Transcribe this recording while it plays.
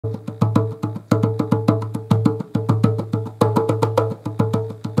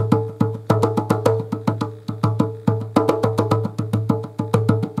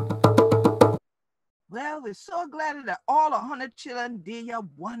we're so glad that all 100 children did you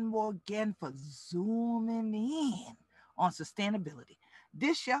one more again for zooming in on sustainability.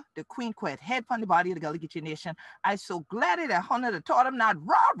 This year, the Queen Quet head from the body of the GullahGeechee Nation. I so glad that 100 taught them not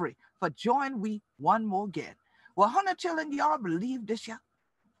robbery for join we one more again. Well, 100 children, y'all believe this year?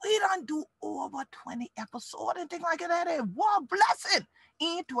 We done do over 20 episodes and things like that. And what blessing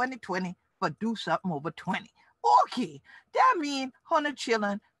in 2020 for do something over 20. Okay, that means 100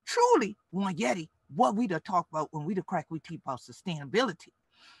 children truly want Yeti what we to talk about when we to crack we teach about sustainability.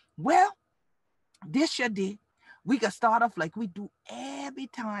 Well, this year did. We can start off like we do every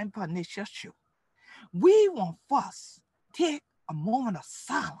time on this year's show. We want first take a moment of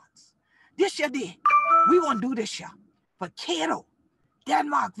silence. This year did. We want to do this year for Cato,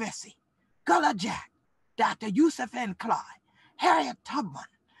 Denmark Vesey, Gullah Jack, Dr. Yusuf N. Clyde, Harriet Tubman,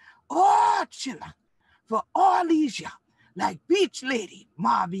 all children for all these years, like Beach Lady,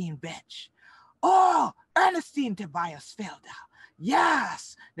 Marvin Bench, oh, Ernestine Tobias Felder,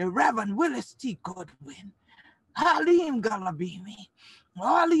 yes, the Reverend Willis T. Goodwin, Halim Galabimi,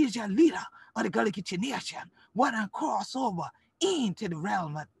 all these your leader of the GullahGeechee Nation want to cross over into the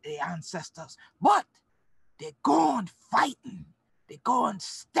realm of the ancestors, but they're going fighting, they're going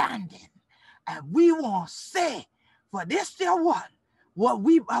standing, and we want to say for this dear one, what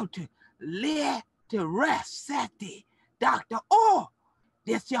we about to lay to rest, Sati, Dr. O,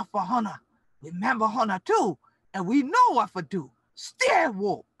 this year for Hannah, remember Hannah too, and we know what for do, stay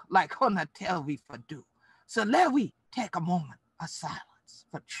woke like Hannah tell we for do. So let we take a moment of silence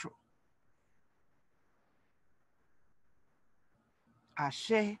for truth.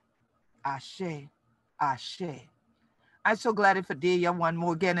 Ashe, Ashe, Ashe. I'm so glad for dear one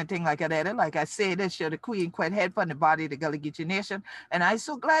more again and thing like that. Like I said, this year the Queen Quet head from the body of the GullahGeechee Nation. And I'm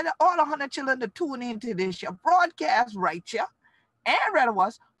so glad that all 100 children to tune into this year broadcast right here. And rather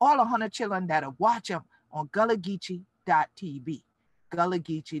was all 100 children that are watching on GullahGeechee.tv.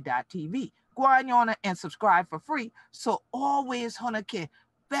 GullahGeechee.tv. Go on and subscribe for free. So always 100 can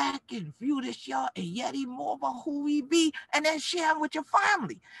back and view this year and yet more about who we be and then share with your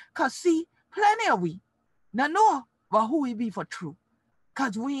family. Because see, plenty of we now know about who we be for true.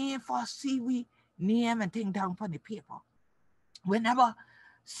 Because we ain't for see we name and thing down on the paper. We never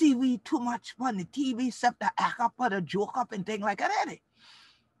see we too much on the TV except the act up or the joke up and thing like that.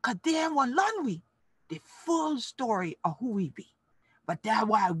 Because then one learn we the full story of who we be. But that's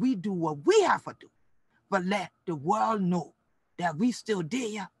why we do what we have to do. But let the world know that we still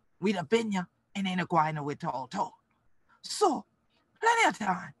there, we the been here, and ain't going nowhere told. So, plenty of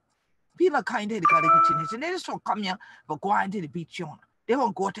time, people are kind of the GullahGeechee Nation. They just don't come here for going to the beach on. They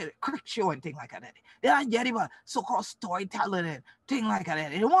won't go to the cricket show and things like that. They don't get about so-called storytelling and things like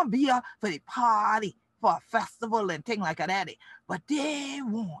that. They won't be here for the party, for a festival and things like that. But they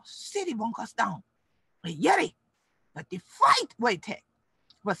want city bunkers down. Yeti. But the fight we take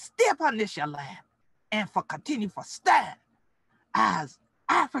for step on this your land and for continue for stand as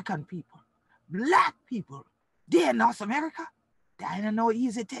African people, Black people, there in North America, that ain't no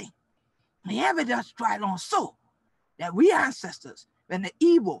easy thing. The evidence right on so that we ancestors, when the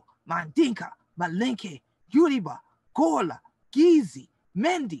Igbo, Mandinka, Malinke, Yoruba, Gola, Gizi,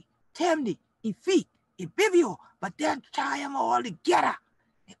 Mendi, Temni, Ifik, Ibibio, but then tie them all together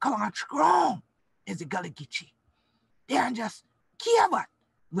and come out strong as the GullahGeechee. They don't just care about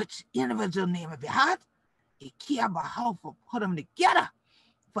which individual name it be had. They care about how to put them together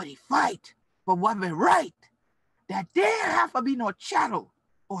for the fight for what be right. That there have to be no chattel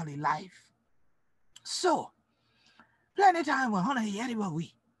all in life. So, plenty of time when Hannah yeti what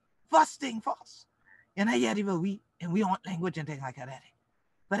we. First thing first. And I yeti what we, and we want language and things like that.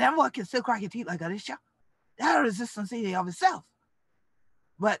 But that one can still crack your teeth like that. That resistance is of itself.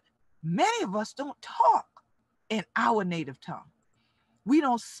 But many of us don't talk in our native tongue. We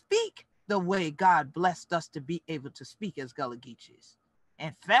don't speak the way God blessed us to be able to speak as GullahGeechees.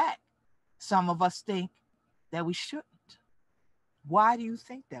 In fact, some of us think that we shouldn't. Why do you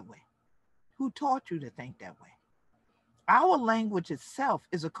think that way? Who taught you to think that way? Our language itself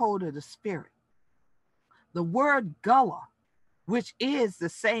is a code of the spirit. The word Gullah, which is the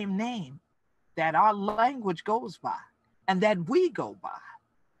same name that our language goes by and that we go by,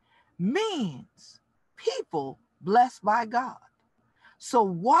 means people blessed by God. So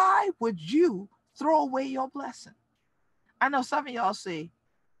why would you throw away your blessing? I know some of y'all say,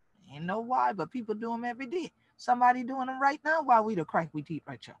 ain't no why, but people do them every day. Somebody doing them right now while we the crack we teeth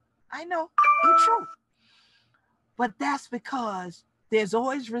right here. I know, it's true. But that's because there's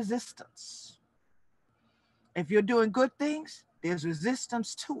always resistance. If you're doing good things, there's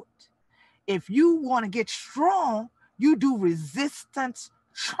resistance to it. If you want to get strong, you do resistance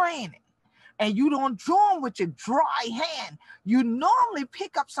training. and you don't draw them with your dry hand. You normally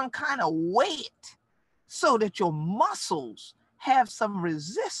pick up some kind of weight so that your muscles have some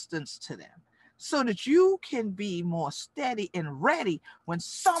resistance to them, so that you can be more steady and ready when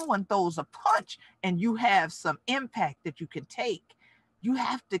someone throws a punch and you have some impact that you can take. You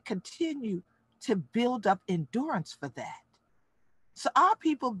have to continue to build up endurance for that. So our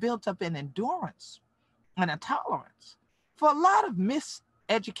people built up an endurance and a tolerance for a lot of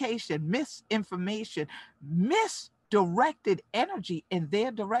miseducation, misinformation, misdirected energy in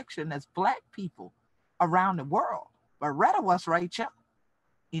their direction as Black people around the world, but rather was right here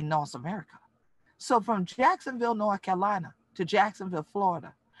in North America. So from Jacksonville, North Carolina to Jacksonville,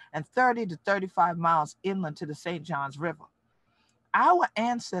 Florida, and 30 to 35 miles inland to the St. Johns River, our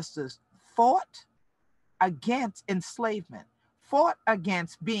ancestors fought against enslavement, fought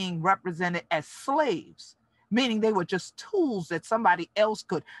against being represented as slaves, meaning they were just tools that somebody else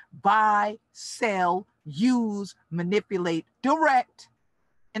could buy, sell, use, manipulate, direct,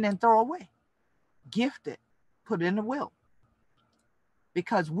 and then throw away, gift it, put it in a will.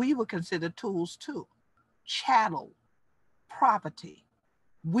 Because we were considered tools too, chattel, property.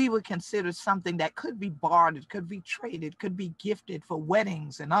 We were considered something that could be bartered, could be traded, could be gifted for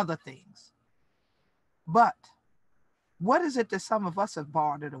weddings and other things. But what is it that some of us have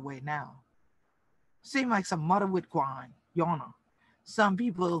bartered away now? Seem like some mother with grind, yonder. Some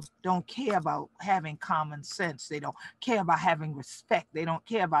people don't care about having common sense. They don't care about having respect. They don't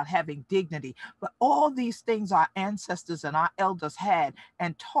care about having dignity. But all these things our ancestors and our elders had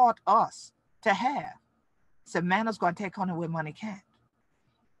and taught us to have. So man is going to take on it where money can't.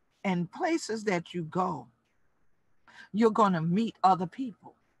 And places that you go, you're going to meet other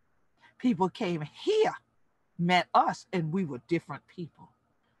people. People came here, met us, and we were different people.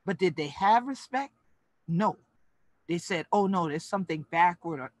 But did they have respect? No. They said, oh no, there's something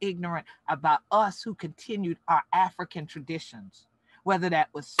backward or ignorant about us who continued our African traditions, whether that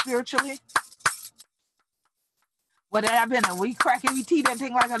was spiritually, whether that been a we cracking we teeth and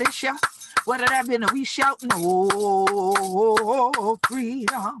thing like this show, whether that been a we shouting, oh,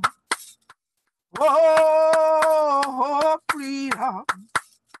 freedom, oh, freedom,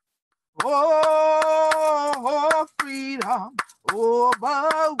 oh, freedom, oh,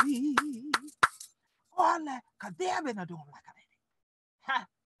 but we, all that, because they have been doing like that. Ha,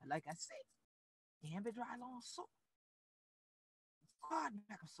 like I said, they ain't been dry long so. God,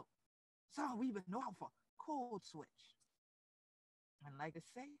 make so. So we been know for code switch. And like I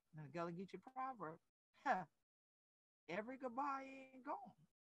say, in the GullahGeechee proverb, huh, every goodbye ain't gone.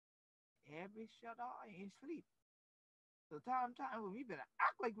 Every shut eye ain't sleep. So time when we been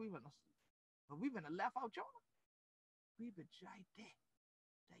act like we been asleep, but we been left out Jonah. We been right there.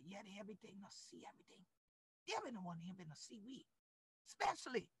 That yet everything to see everything. They been the one here been to see we.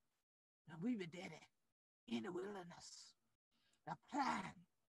 Especially when we been dead in the wilderness. The plan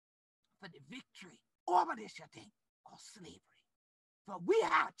for the victory over this thing called slavery. For we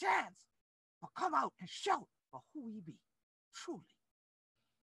have a chance to come out and show for who we be, truly.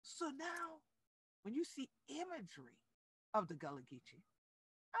 So now, when you see imagery of the GullahGeechee,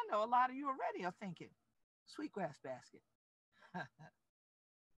 I know a lot of you already are thinking sweetgrass basket.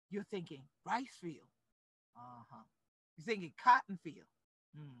 You're thinking rice field. You're thinking cotton field.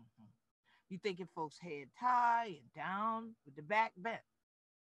 You're thinking folks head tie and down with the back bent.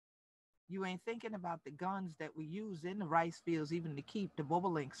 You ain't thinking about the guns that we use in the rice fields, even to keep the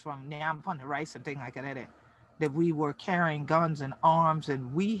bobolinks from now upon the rice and things like that. That we were carrying guns and arms,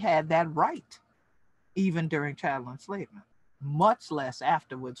 and we had that right, even during chattel enslavement. Much less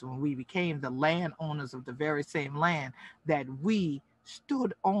afterwards when we became the landowners of the very same land that we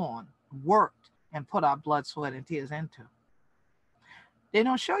stood on, worked, and put our blood, sweat, and tears into. They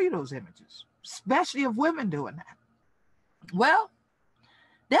don't show you those images, especially of women doing that. Well,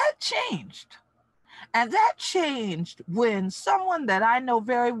 that changed. And that changed when someone that I know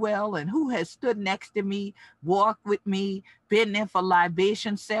very well and who has stood next to me, walked with me, been there for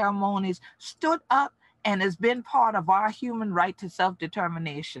libation ceremonies, stood up and has been part of our human right to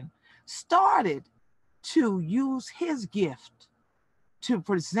self-determination, started to use his gift to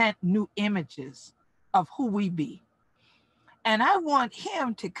present new images of who we be. And I want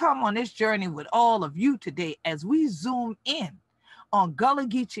him to come on this journey with all of you today as we zoom in on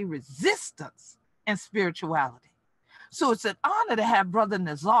GullahGeechee Resistance and Spirituality. So it's an honor to have Brother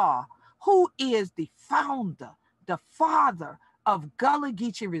Nizar, who is the founder, the father of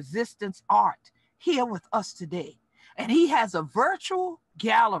GullahGeechee Resistance Art, here with us today. And he has a virtual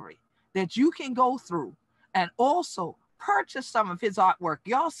gallery that you can go through and also purchase some of his artwork.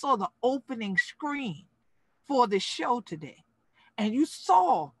 Y'all saw the opening screen for the show today. And you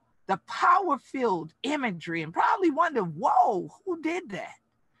saw the power-filled imagery and probably wonder, whoa, who did that?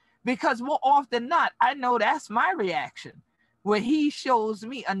 Because more often than not, I know that's my reaction when he shows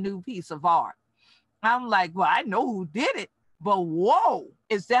me a new piece of art. I'm like, well, I know who did it, but whoa,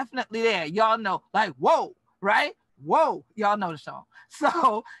 it's definitely there. Y'all know, like, whoa, right? Whoa, y'all know the song.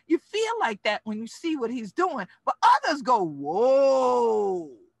 So you feel like that when you see what he's doing, but others go,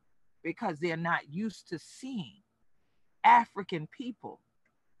 whoa, because they're not used to seeing African people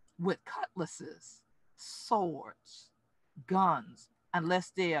with cutlasses, swords, guns,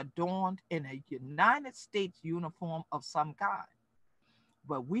 unless they are adorned in a United States uniform of some kind.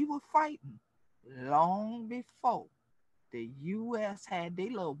 But we were fighting long before the U.S. had their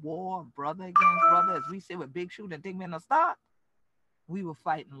little war, brother against brother, as we say with Big Shoot and Think Men of Start. We were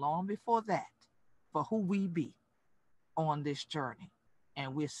fighting long before that for who we be on this journey.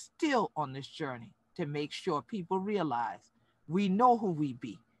 And we're still on this journey to make sure people realize we know who we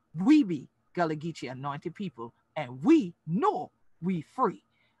be. We be GullahGeechee anointed people, and we know we free.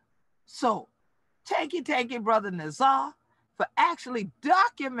 So thank you, Brother Nizar, for actually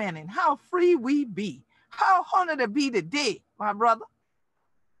documenting how free we be. How honored to be today, my brother.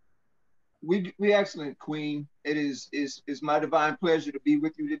 We excellent, Queen. It is my divine pleasure to be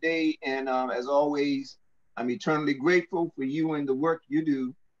with you today, and as always, I'm eternally grateful for you and the work you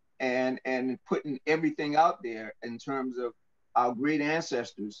do, and putting everything out there in terms of our great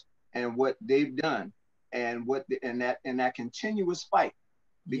ancestors and what they've done, and that continuous fight,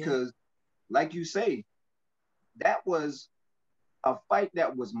 because, like you say, that was a fight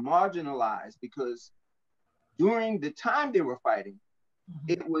that was marginalized, because during the time they were fighting,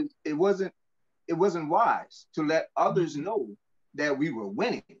 it wasn't wise to let others know that we were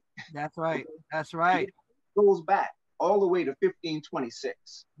winning. That's right. That's right. It goes back all the way to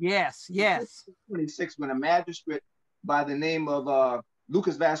 1526. Yes. 1526, when a magistrate by the name of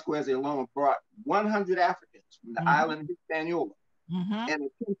Lucas Vasquez alone brought 100 Africans from the island of Hispaniola and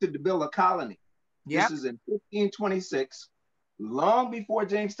attempted to build a colony. This is in 1526, long before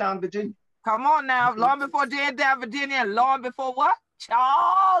Jamestown, Virginia. Come on now, long before Jamestown, Virginia, long before what?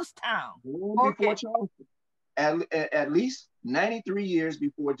 Charlestown. Long before Charleston. At least 93 years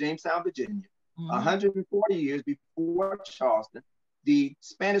before Jamestown, Virginia, 140 years before Charleston, the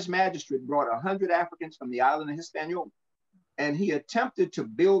Spanish magistrate brought 100 Africans from the island of Hispaniola, and he attempted to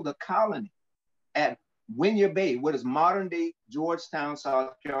build a colony at Winyah Bay, what is modern-day Georgetown,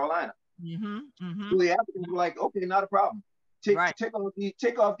 South Carolina. So the Africans were like, okay, not a problem.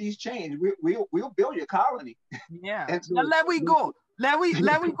 Take off these chains. We'll build your colony. Yeah. And so, let we go. Let we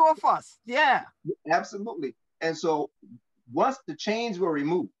go first. Yeah. Absolutely. And so once the chains were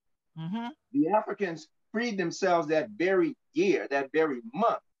removed, the Africans freed themselves that very year, that very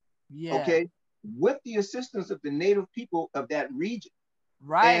month. Yeah. Okay. With the assistance of the native people of that region.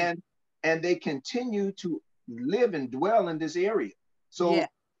 Right. And they continue to live and dwell in this area. So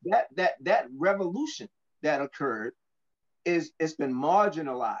that revolution that occurred it's been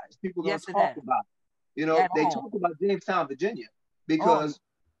marginalized. People don't talk about it. You know, they talk about Jamestown, Virginia, because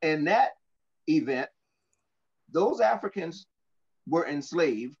in that event, those Africans were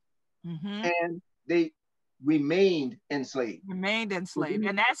enslaved and they remained enslaved. And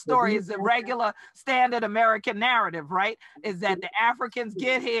that story is the regular standard American narrative, right? Is that the Africans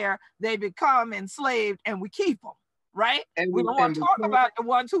get here, they become enslaved, and we keep them, right? And we don't want to talk about the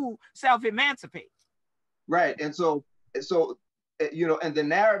ones who self-emancipate. Right. And so, you know, and the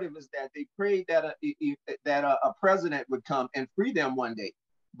narrative is that they prayed that a president would come and free them one day.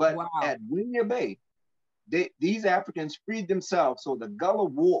 But at Winyah Bay, these Africans freed themselves. So the Gullah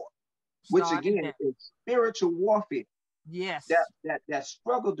War, which again is spiritual warfare. Yes. That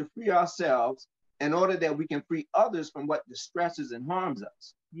struggle to free ourselves in order that we can free others from what distresses and harms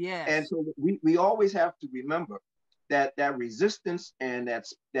us. Yes. And so we always have to remember that resistance and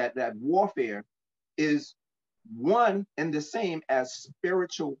that warfare is one and the same as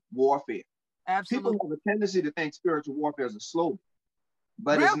spiritual warfare. Absolutely. People have a tendency to think spiritual warfare is a slogan,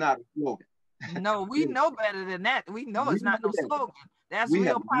 but it's not a slogan. No, we know better than that. We know it's not no slogan. That's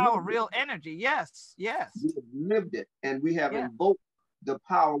real power, real energy. Yes. We have lived it, and we have invoked the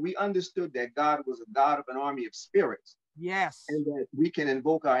power. We understood that God was a God of an army of spirits. Yes. And that we can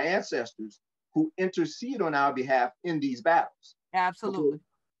invoke our ancestors who intercede on our behalf in these battles. Absolutely. Okay?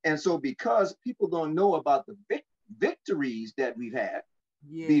 And so because people don't know about the victories that we've had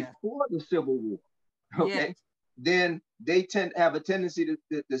before the Civil War, okay, then they have a tendency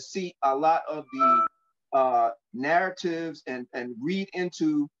to see a lot of the narratives and read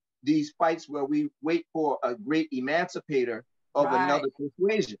into these fights where we wait for a great emancipator of another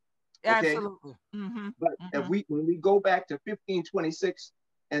persuasion. Okay? Absolutely. But when we go back to 1526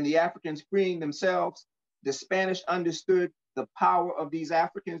 and the Africans freeing themselves, the Spanish understood the power of these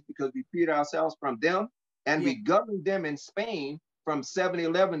Africans because we freed ourselves from them, and we governed them in Spain from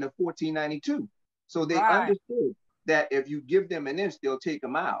 1711 to 1492. So they understood that if you give them an inch, they'll take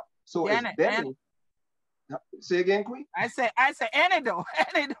them out. So it's better. Say again, Queen? I say antidote.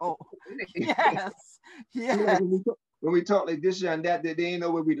 Yes. Yes. When we talk like this and that, they ain't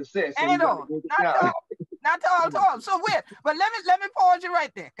know what we to say. So not all. So weird. But let me pause you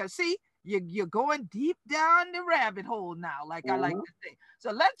right there. Because see, you're going deep down the rabbit hole now, like I like to say. So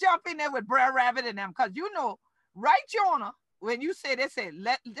let's jump in there with Brer Rabbit and them, because you know, right, Jonah, when you say they say,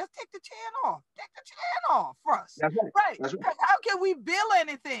 just take the chain off. Take the chain off first. That's right. Right. Because how can we build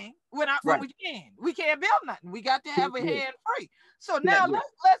anything when we can? We can't build nothing. We got to have a hand free. So now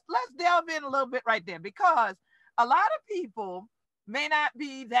let's delve in a little bit right there, because a lot of people may not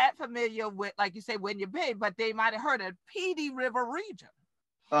be that familiar with, like you say, Winyah Bay, but they might have heard of PD River region.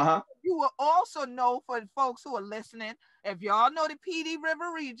 You will also know, for folks who are listening, if y'all know the PD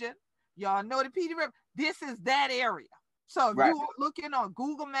River region, y'all know the PD River, this is that area. So if you are looking on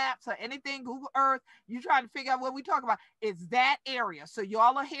Google Maps or anything, Google Earth, you trying to figure out what we talk about, it's that area. So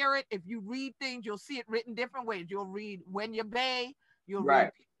y'all will hear it. If you read things, you'll see it written different ways. You'll read Winyah Bay, you'll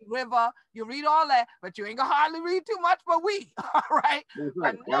read River, you'll read all that, but you ain't gonna hardly read too much for we, all right?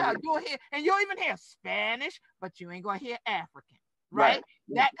 But now you'll hear, and you'll even hear Spanish, but you ain't gonna hear African, right?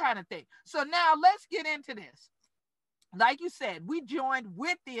 That kind of thing. So now let's get into this. Like you said, we joined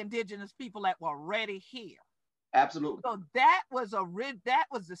with the indigenous people that were already here. Absolutely. So that was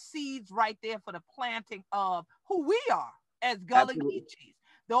the seeds right there for the planting of who we are as GullahGeechees.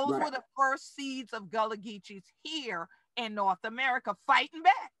 Those were the first seeds of GullahGeechees here in North America, fighting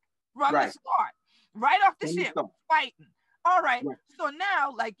back from the start, right off the ship, fighting. All right. So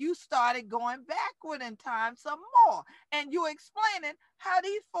now, like, you started going backward in time some more, and you explaining how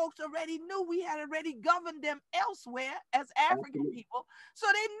these folks already knew we had already governed them elsewhere as African people. So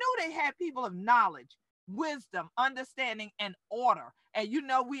they knew they had people of knowledge, wisdom, understanding, and order. And you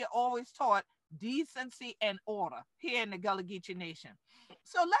know, we are always taught decency and order here in the GullahGeechee Nation.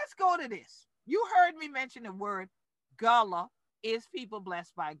 So let's go to this. You heard me mention the word Gullah is people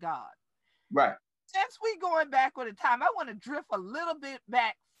blessed by God. Right. Since we going backward in time, I want to drift a little bit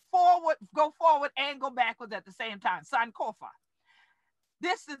back, forward, go forward, and go backwards at the same time. San Kofa.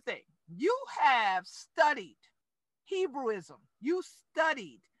 This is the thing. You have studied Hebrewism. You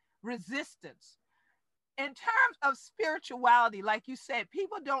studied resistance. In terms of spirituality, like you said,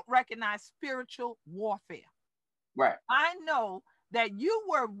 people don't recognize spiritual warfare. Right. I know that you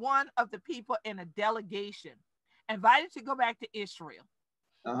were one of the people in a delegation invited to go back to Israel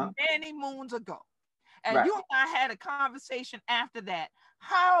many moons ago. And you and I had a conversation after that,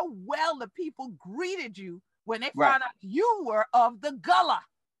 how well the people greeted you when they found out you were of the Gullah.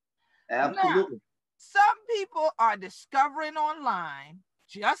 Absolutely. Now, some people are discovering online,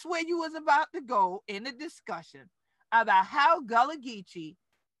 just where you was about to go in the discussion, about how GullahGeechee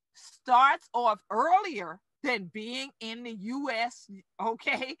starts off earlier than being in the U.S.,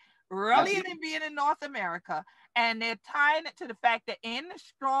 okay? Earlier than being in North America. And they're tying it to the fact that in the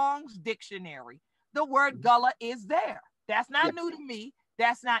Strong's Dictionary, the word Gullah is there. That's not new to me.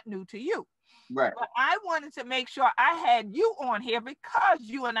 That's not new to you. Right. But I wanted to make sure I had you on here because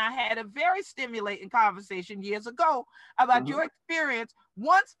you and I had a very stimulating conversation years ago about your experience.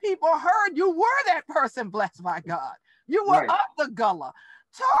 Once people heard you were that person blessed by God, you were of the Gullah.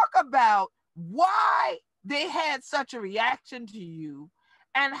 Talk about why they had such a reaction to you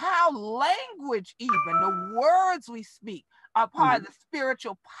and how language, even the words we speak, are part of the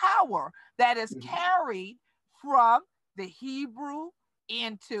spiritual power that is carried from the Hebrew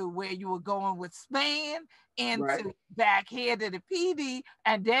into where you were going with Spain, into back here to the PD,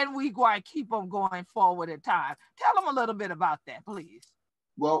 and then we go and keep them going forward in time. Tell them a little bit about that, please.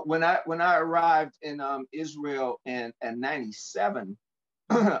 Well, when I arrived in Israel in 97,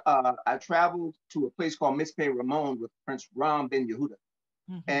 I traveled to a place called Mitzpeh Ramon with Prince Ram ben Yehuda.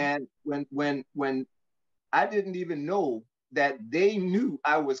 And when I didn't even know that they knew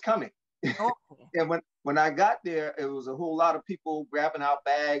I was coming. And when I got there, it was a whole lot of people grabbing out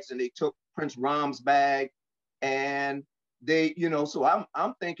bags, and they took Prince Ram's bag, and they, you know, so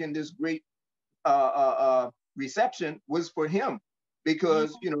I'm thinking this great reception was for him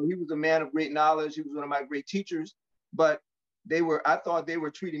because, you know, he was a man of great knowledge. He was one of my great teachers, but I thought they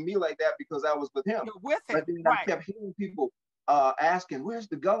were treating me like that because I was with him. You're with him. But then I kept hearing people asking, where's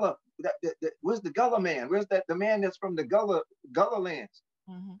the Gullah? Where's the Gullah man? Where's the man that's from the Gullah lands?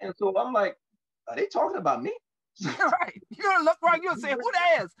 And so I'm like, are they talking about me? Right. You're gonna look right, you'll say, who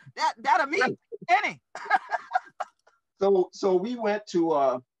that is? That'll me. Any. So we went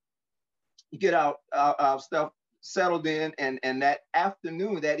to get our stuff settled in, and that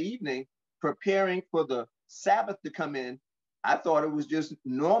afternoon, that evening, preparing for the Sabbath to come in, I thought it was just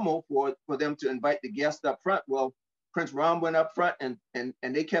normal for them to invite the guests up front. Well, Prince Ron went up front, and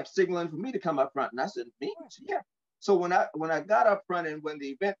they kept signaling for me to come up front, and I said, me? Yeah. So when I got up front, and when the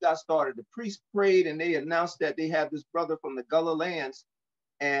event got started, the priest prayed, and they announced that they had this brother from the Gullah lands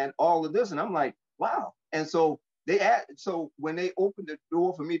and all of this, and I'm like, wow. And so so when they opened the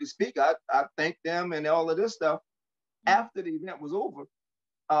door for me to speak, I thanked them and all of this stuff. After the event was over,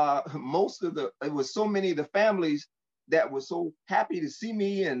 it was so many of the families that were so happy to see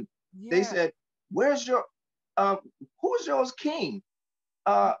me, and they said, where's your who's yours king?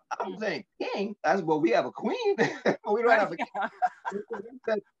 I'm saying, king? I said, well, we have a queen. We don't have a king.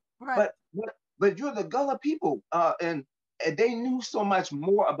 Said, but you're the Gullah people, and they knew so much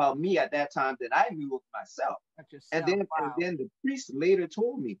more about me at that time than I knew of myself. And then the priest later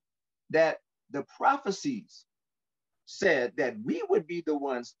told me that the prophecies said that we would be the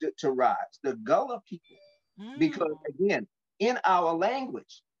ones to rise, the Gullah people, because again, in our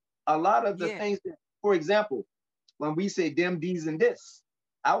language, a lot of the things that, for example, when we say them, these, and this,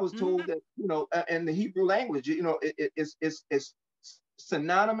 I was told that, in the Hebrew language, it's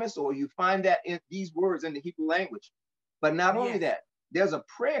synonymous, or you find that in these words in the Hebrew language. But not only that, there's a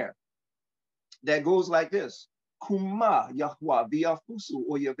prayer that goes like this: Kuma Yahweh Biafusu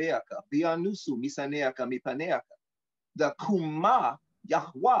Oyaveaka Bianusu Misaneaka Mipaneaka. The Kuma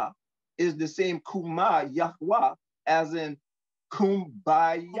Yahweh is the same Kuma Yahweh as in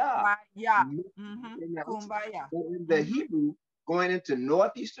Kumbaya. Kumbaya. In the Hebrew, going into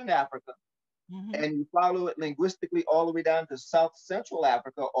northeastern Africa, and you follow it linguistically all the way down to South Central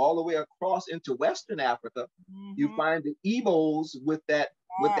Africa, all the way across into Western Africa, you find the Igbos with that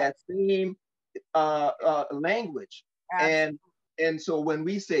same language. And so when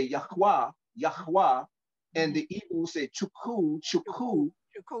we say Yahweh, Yahweh, and the Igbos say Chuku, Chuku,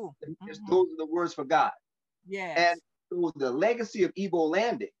 those are the words for God. And so the legacy of Igbo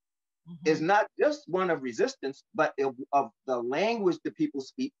landing is not just one of resistance, but of the language that people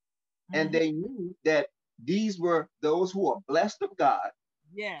speak. And they knew that these were those who are blessed of God,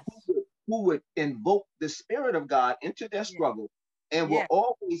 who would invoke the Spirit of God into their struggle, and will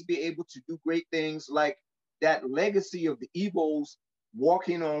always be able to do great things, like that legacy of the Igbos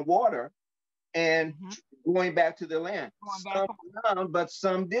walking on water and going back to their land. Some found, but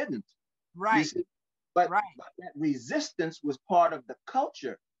some didn't. Right. But that resistance was part of the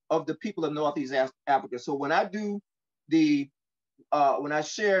culture of the people of Northeast Africa. So when I do when I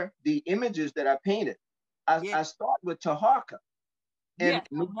share the images that I painted, I start with Taharka. And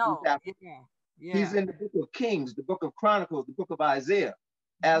he's in the book of Kings, the book of Chronicles, the book of Isaiah,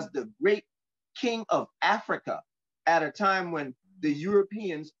 as the great king of Africa at a time when the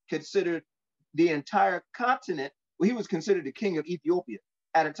Europeans considered the entire continent. Well, he was considered the king of Ethiopia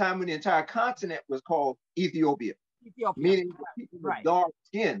at a time when the entire continent was called Ethiopia. Meaning the people with dark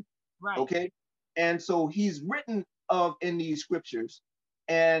skin. Okay. And so he's written of in these scriptures,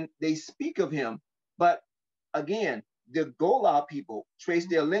 and they speak of him. But again, the Gullah people trace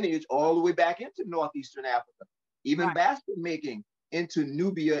their lineage all the way back into northeastern Africa, even basket making into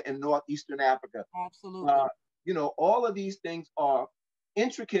Nubia and northeastern Africa. Absolutely. All of these things are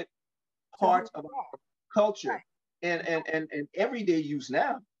intricate parts of our culture and everyday use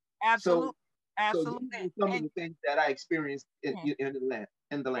now. Absolutely. So these are some of the things that I experienced in the land.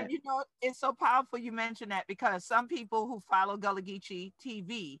 And it's so powerful you mentioned that, because some people who follow GullahGeechee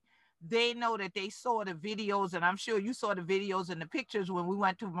TV, they know that they saw the videos, and I'm sure you saw the videos and the pictures when we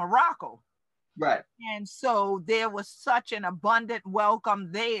went to Morocco. Right. And so there was such an abundant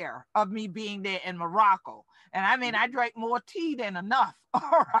welcome there of me being there in Morocco. And I mean, I drank more tea than enough,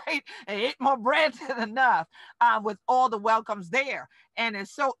 all right? I ate more bread than enough with all the welcomes there. And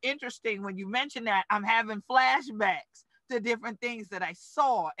it's so interesting when you mention that, I'm having flashbacks to different things that I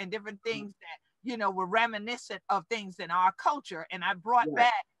saw and different things that, were reminiscent of things in our culture. And I brought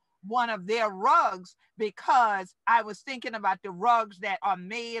back one of their rugs because I was thinking about the rugs that are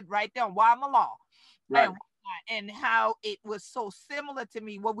made right there in Wamala, and how it was so similar to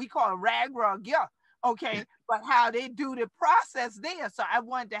me, what we call a rag rug, okay, but how they do the process there. So I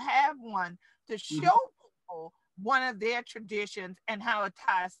wanted to have one to show people one of their traditions and how it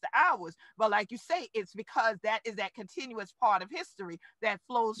ties to ours. But like you say, it's because that is that continuous part of history that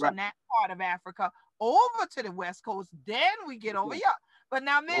flows from that part of Africa over to the West Coast. Then we get over here. But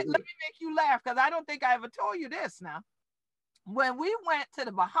now, man, let me make you laugh, because I don't think I ever told you this now. When we went to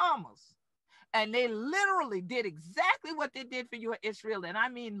the Bahamas, and they literally did exactly what they did for you in Israel, and I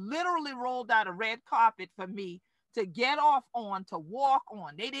mean literally rolled out a red carpet for me to get off on, to walk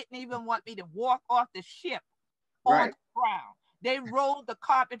on. They didn't even want me to walk off the ship on Right. the ground. They rolled the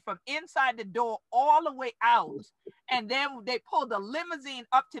carpet from inside the door all the way out. And then they pulled the limousine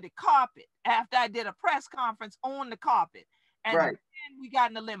up to the carpet after I did a press conference on the carpet. And Right. then we got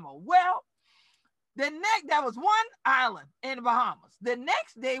in the limo. Well, that was one island in the Bahamas. The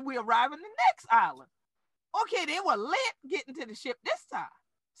next day we arrived on the next island. Okay, they were lit getting to the ship this time.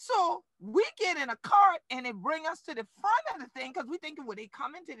 So we get in a cart and they bring us to the front of the thing because we thinking, will they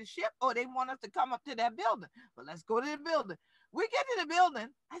come into the ship or they want us to come up to that building? But let's go to the building. We get to the building.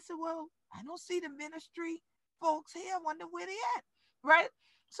 I said, well, I don't see the ministry folks here. I wonder where they at, right?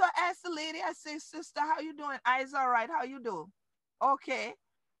 So I asked the lady, I said, sister, how you doing? I's all right. How you doing? Okay.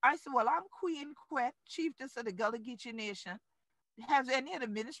 I said, well, I'm Queen Quet, chiefess of the GullahGeechee Nation. Has any of the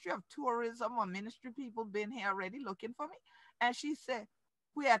Ministry of Tourism or ministry people been here already looking for me? And she said,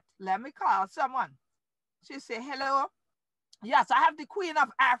 wait, let me call someone. She said, hello. Yes, I have the Queen of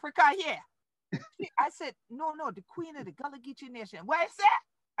Africa here. I said, no, the Queen of the GullahGeechee Nation. Where is that?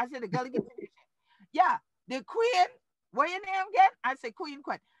 I said, the GullahGeechee Nation. Yeah, the Queen. What your name again? I said, Queen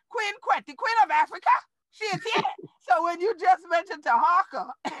Quet. Queen Quet, the Queen of Africa. She is here. So when you just mentioned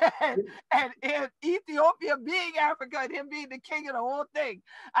Tahaka and Ethiopia being Africa and him being the king of the whole thing,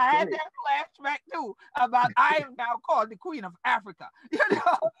 I had that flashback too about I am now called the Queen of Africa, you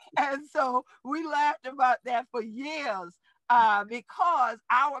know. And so we laughed about that for years because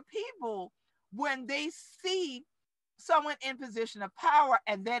our people, when they see someone in position of power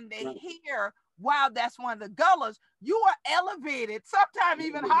and then they hear, wow, that's one of the Gullahs, you are elevated, sometimes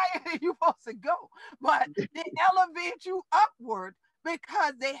even higher than you're supposed to go. But they elevate you upward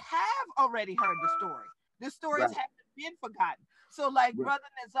because they have already heard the story. The stories haven't been forgotten. So like Brother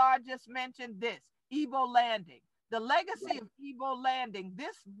Nizar just mentioned this, Igbo Landing. The legacy of Igbo Landing,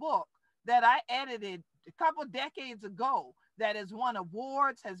 this book that I edited a couple decades ago, that has won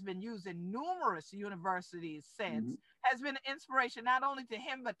awards, has been used in numerous universities since, has been an inspiration not only to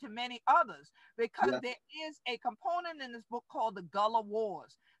him, but to many others, because there is a component in this book called the Gullah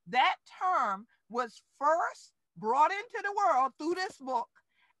Wars. That term was first brought into the world through this book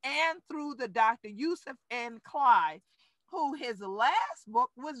and through the Dr. Yusuf N. Clyde, who his last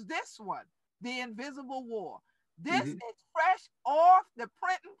book was this one, The Invisible War. This is fresh off the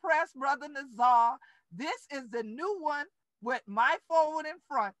printing press, Brother Nizar. This is the new one with my forward in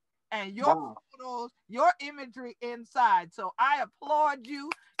front and your photos, your imagery inside. So I applaud you.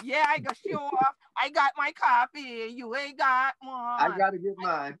 Yeah, I got show off. I got my copy. You ain't got one. I got to get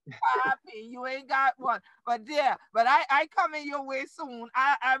mine. Copy. You ain't got one. But yeah, but I come in your way soon.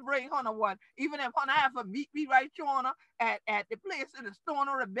 I bring Hunter one. Even if Hunter have to meet me right yonder at the place in the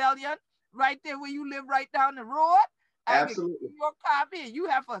Stoner Rebellion, right there where you live right down the road. Absolutely. I get your copy and you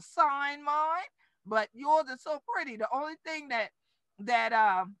have to sign mine. But yours is so pretty. The only thing that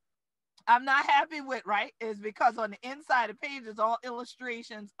I'm not happy with, right, is because on the inside of pages, all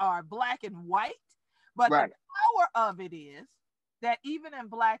illustrations are black and white. But the power of it is that even in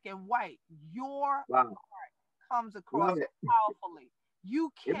black and white, your art comes across powerfully.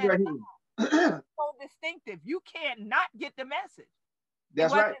 You cannot, so distinctive. You can't not get the message.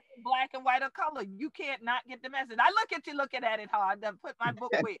 That's right. In black and white or color, you can't not get the message. I look at you looking at it hard. I put my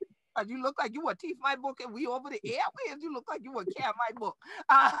book away. You look like you would teeth my book and we over the airways. You look like you would carry my book.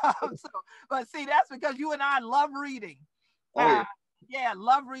 But see, that's because you and I love reading.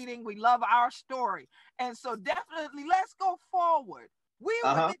 Love reading. We love our story. And so definitely let's go forward. We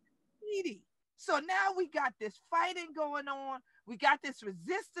were in treaty. So now we got this fighting going on. We got this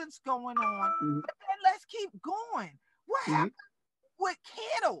resistance going on. But then let's keep going. What happened with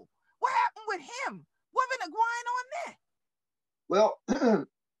Kettle? What happened with him? What been going on there? Well,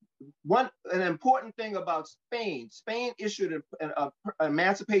 an important thing about Spain issued an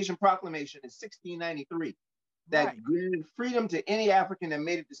Emancipation Proclamation in 1693 that granted freedom to any African that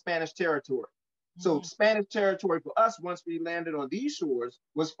made it to Spanish territory. So Spanish territory for us, once we landed on these shores,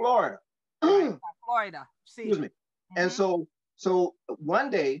 was Florida. Florida. Excuse me. And so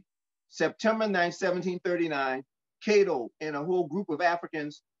one day, September 9, 1739, Cato and a whole group of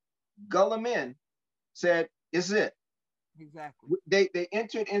Africans, Gullah men, said, "This is it." Exactly. They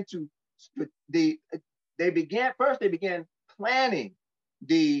entered into they began planning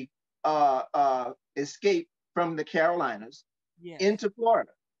the escape from the Carolinas into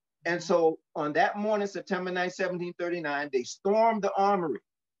Florida. And so on that morning, September 9, 1739, they stormed the armory,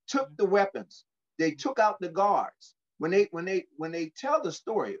 took the weapons, they took out the guards. When they tell the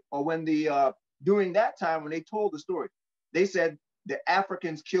story, or when during that time when they told the story, they said the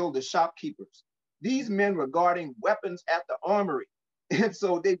Africans killed the shopkeepers. These men were guarding weapons at the armory. And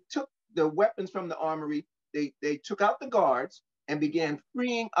so they took the weapons from the armory, they took out the guards and began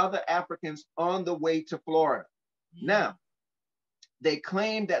freeing other Africans on the way to Florida. Now, they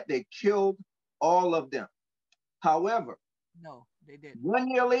claimed that they killed all of them. However, no, they didn't. 1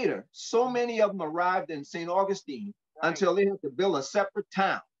 year later, so many of them arrived in St. Augustine until they had to build a separate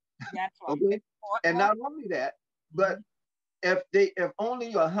town. That's right. Okay, and not only that, but if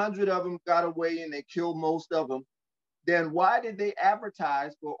only 100 of them got away and they killed most of them, then why did they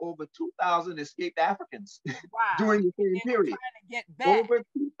advertise for over 2,000 escaped Africans during the same period? Over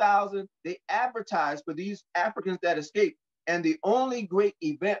 2,000, they advertised for these Africans that escaped. And the only great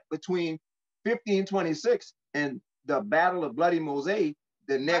event between 1526 and the Battle of Bloody Mosaic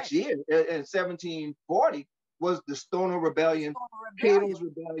the next year in 1740 was the Stoner Rebellion, Cato's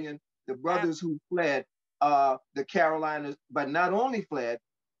Rebellion, the brothers who fled the Carolinas, but not only fled,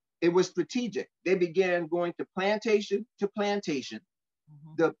 it was strategic. They began going to plantation to plantation.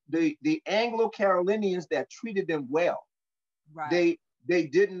 The Anglo-Carolinians that treated them well, they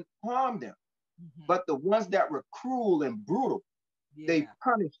didn't harm them. But the ones that were cruel and brutal, they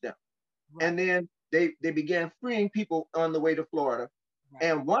punished them. And then they began freeing people on the way to Florida.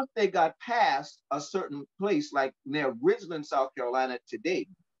 And once they got past a certain place, like near Ridgeland, South Carolina today,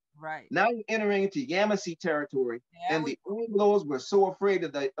 now you're entering into Yamasee territory. And the Anglos were so afraid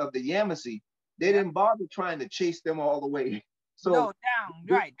of the Yamasee, they didn't bother trying to chase them all the way. So no, down,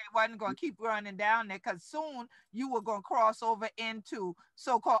 right. They wasn't going to keep running down there because soon you were going to cross over into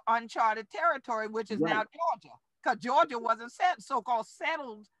so-called uncharted territory, which is now Georgia, because Georgia wasn't so-called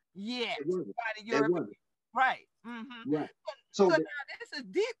settled yet by the Europeans. Right. So now this is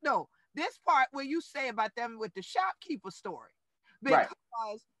deep, though. This part where you say about them with the shopkeeper story,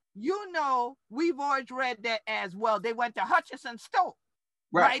 because you know we've always read that as well. They went to Hutchinson Store.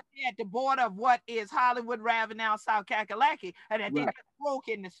 Right there at the border of what is Hollywood, Ravenel, South Kakalaki, and that they just broke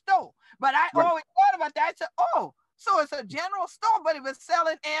in the store. But I always thought about that. I said, oh, so it's a general store, but it was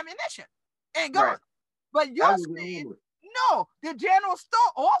selling ammunition and guns. But you're saying, no, the general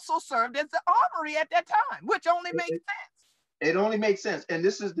store also served as the armory at that time, which only makes sense. It only makes sense. And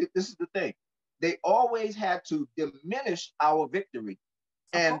this is the thing. They always had to diminish our victory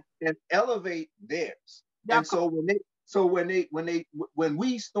and elevate theirs. And so when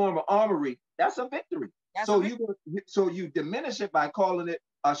we storm an armory, that's a victory. So you diminish it by calling it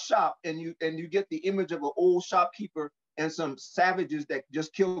a shop, and you get the image of an old shopkeeper and some savages that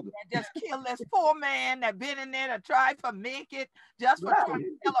just killed him. That just killed this poor man that been in there to try to make it, just for trying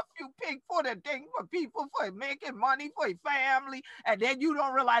to sell a few pig-footed things for people, for making money for his family. And then you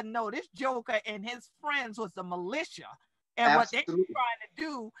don't realize, no, this joker and his friends was the militia. And what they're trying to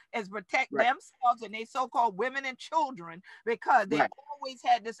do is protect themselves and they so-called women and children, because they always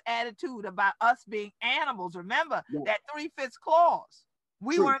had this attitude about us being animals. Remember that 3/5 clause.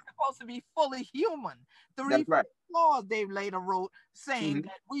 We weren't supposed to be fully human. 3/5 clause they later wrote saying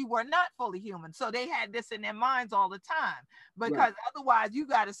that we were not fully human. So they had this in their minds all the time, because otherwise you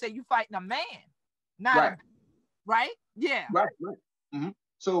got to say you fighting a man, not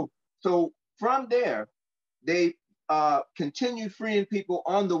So from there, they continued freeing people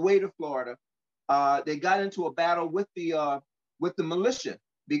on the way to Florida. They got into a battle with the militia,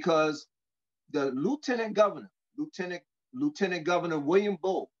 because the lieutenant governor William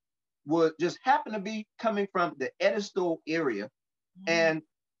Bull would just happen to be coming from the Edisto area, and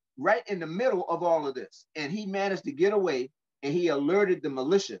right in the middle of all of this, and he managed to get away, and he alerted the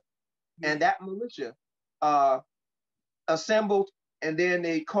militia, and that militia assembled, and then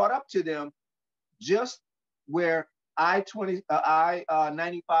they caught up to them just where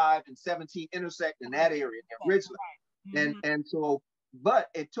I-95 and 17 intersect in that area in Ridgeland. And so, but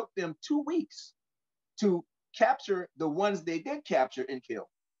it took them 2 weeks to capture the ones they did capture and kill.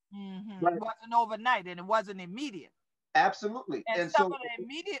 It wasn't overnight, and it wasn't immediate. Absolutely. And some of the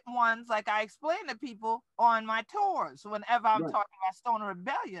immediate ones, like I explain to people on my tours, whenever I'm talking about Stoner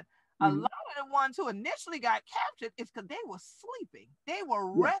Rebellion, a lot of the ones who initially got captured is because they were sleeping. They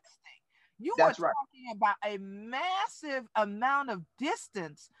were resting. You were talking about a massive amount of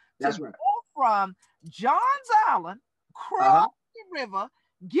distance to go from Johns Island, cross the river,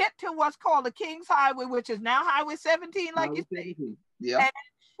 get to what's called the King's Highway, which is now Highway 17, like you said, and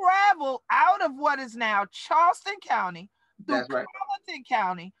travel out of what is now Charleston County, through Carleton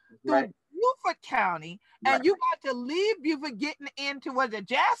County, through Beaufort County, and you got to leave Beaufort getting into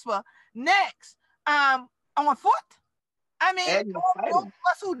Jasper next on foot. I mean, those of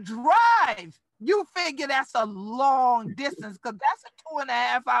us who drive, you figure that's a long distance, because that's a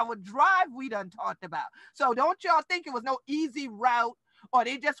 2.5-hour drive we done talked about. So don't y'all think it was no easy route, or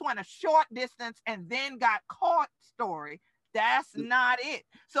they just went a short distance and then got caught story. That's not it.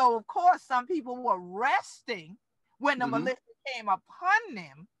 So, of course, some people were resting when the militia came upon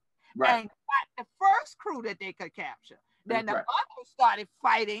them and got the first crew that they could capture. Then the others started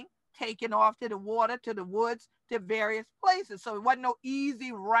fighting, taking off to the water, to the woods, to various places. So it wasn't no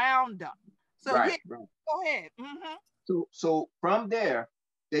easy roundup. So yeah, go ahead. So from there,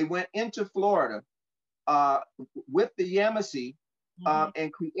 they went into Florida with the Yamasee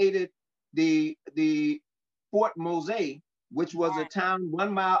and created the Fort Mose, which was a town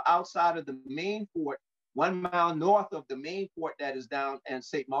 1 mile outside of the main fort, 1 mile north of the main fort that is down in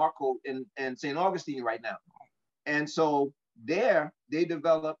St. Marco and St. Augustine right now. And so there they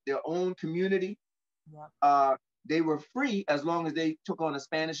developed their own community. They were free as long as they took on a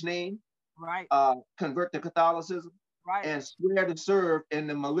Spanish name, convert to Catholicism, and swear to serve in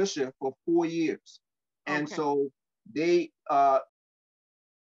the militia for 4 years. And so they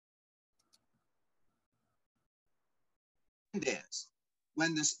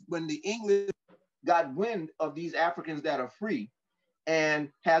when the English got wind of these Africans that are free and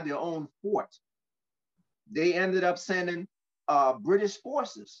had their own fort, they ended up sending British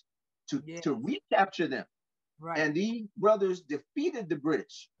forces to recapture them. And these brothers defeated the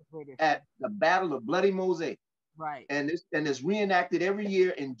British at the Battle of Bloody Mose. And it's reenacted every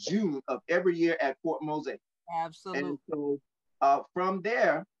year in June of every year at Fort Mose. Absolutely. And so from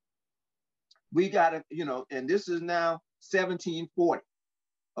there, we got to, and this is now 1740.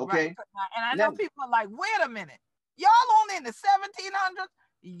 Okay. And I know people are like, wait a minute, y'all only in the 1700s?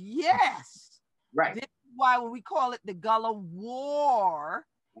 Yes. This is why we call it the Gullah War.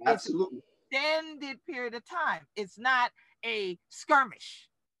 Absolutely. It's an extended period of time. It's not a skirmish.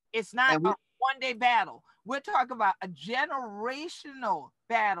 It's not a one-day battle. We're talking about a generational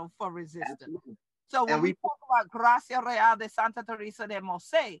battle for resistance. Absolutely. So when we talk about Gracia Real de Santa Teresa de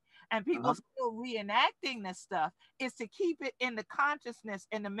Mose and people still reenacting this stuff, is to keep it in the consciousness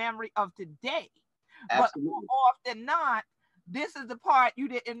and the memory of today. Absolutely. But more often than not, this is the part you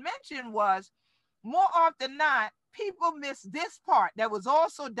didn't mention, was more often than not, people miss this part that was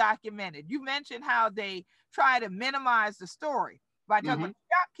also documented. You mentioned how they try to minimize the story by talking about the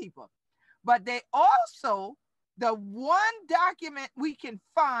shopkeeper, but they also, the one document we can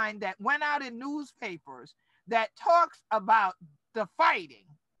find that went out in newspapers that talks about the fighting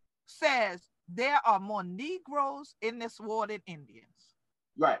says there are more Negroes in this war than Indians.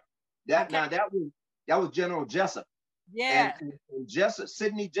 Right. Now that was General Jessup. Yeah. And Jessup,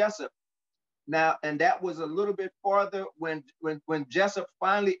 Sidney Jessup. Now, and that was a little bit farther when Jessup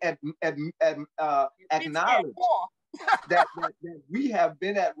finally acknowledged that we have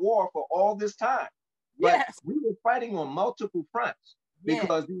been at war for all this time. But we were fighting on multiple fronts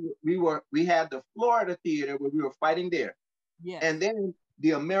because we had the Florida theater where we were fighting there. And then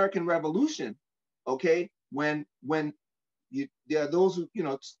the American Revolution, when there are those who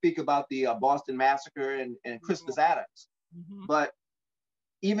speak about the Boston Massacre and Crispus Attucks, but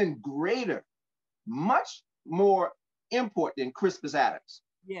even greater, much more import than Crispus Attucks.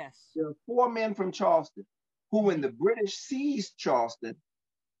 There are 4 men from Charleston who, when the British seized Charleston,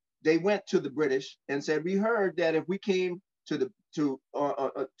 they went to the British and said, we heard that if we came to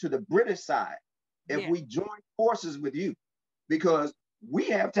the British side, if we joined forces with you, because we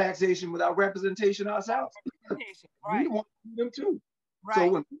have taxation without representation ourselves. We want them too. So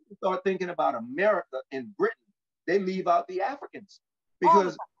when people start thinking about America and Britain, they leave out the Africans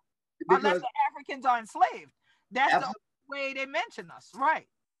because unless the Africans are enslaved. That's the only way they mention us, right?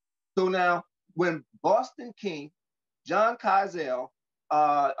 So now, when Boston King, John Keizel,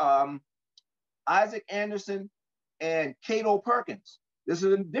 Isaac Anderson, and Cato Perkins, this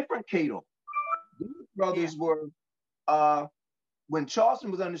is a different Cato. These brothers were, when Charleston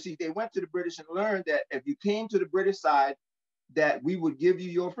was under siege, they went to the British and learned that if you came to the British side, that we would give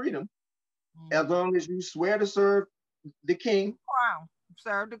you your freedom as long as you swear to serve the king. Crown.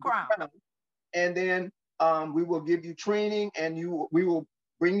 Serve the crown. And then we will give you training and we will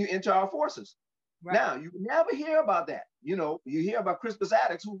bring you into our forces. Now, you never hear about that. You hear about Crispus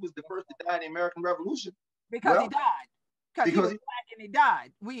Attucks, who was the first to die in the American Revolution. Because he died. Because he was black and he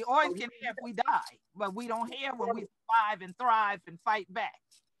died. We always can hear if we die, but we don't hear when we survive and thrive and fight back.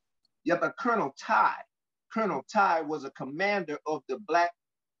 Yeah, but Colonel Ty was a commander of the Black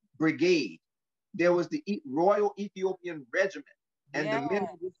Brigade. There was the Royal Ethiopian Regiment. And the men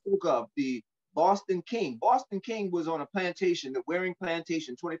we spoke of, the Boston King. Boston King was on a plantation, the Waring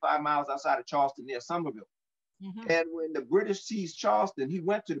Plantation, 25 miles outside of Charleston near Somerville. And when the British seized Charleston, he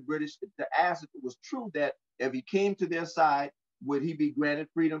went to the British to ask if it was true that if he came to their side, would he be granted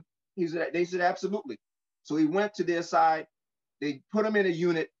freedom? They said, absolutely. So he went to their side. They put him in a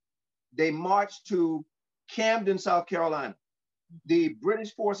unit. They marched to Camden, South Carolina. the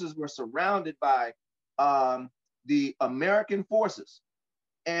British forces were surrounded by the American forces.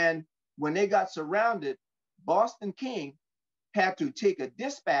 And when they got surrounded, Boston King had to take a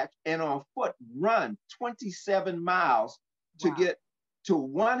dispatch and on foot run 27 miles to get to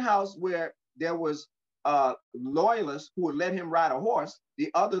one house where there was loyalists who would let him ride a horse, the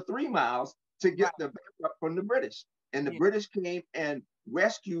other 3 miles to get the backup from the British. And the British came and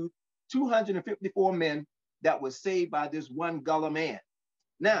rescued 254 men that was saved by this one Gullah man.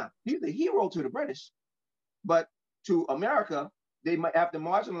 Now, he's a hero to the British, but to America, they might have to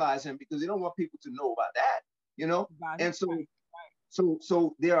marginalize him because they don't want people to know about that, you know? And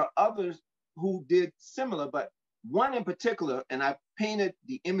so there are others who did similar, but one in particular, and I painted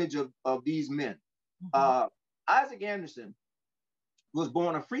the image of these men. Isaac Anderson was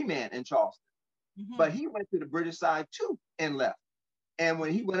born a free man in Charleston, but he went to the British side too and left. And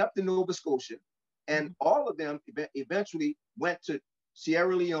when he went up to Nova Scotia, and all of them eventually went to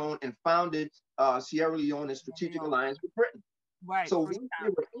Sierra Leone and founded Sierra Leone in strategic alliance with Britain. So once they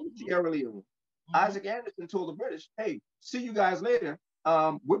were in Sierra Leone, Isaac Anderson told the British, hey, see you guys later.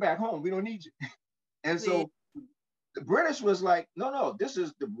 We're back home. We don't need you. And so the British was like, no, this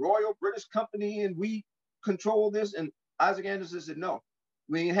is the Royal British Company and we control this. And Isaac Anderson said, no,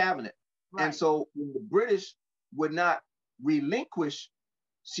 we ain't having it. And so when the British would not relinquish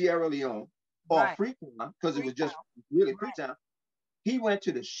Sierra Leone or Freetown, because it was just really Freetown, he went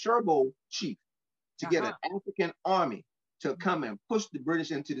to the Sherbo chief to get an African army to come and push the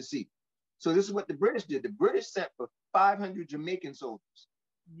British into the sea. So this is what the British did. The British sent for 500 Jamaican soldiers.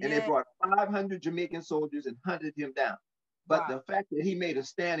 And they brought 500 Jamaican soldiers and hunted him down. But the fact that he made a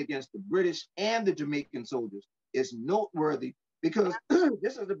stand against the British and the Jamaican soldiers is noteworthy because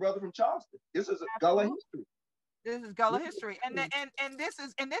this is the brother from Charleston. This is a Gullah history. This is Gullah history. And this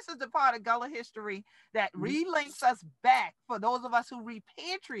is the part of Gullah history that relinks us back for those of us who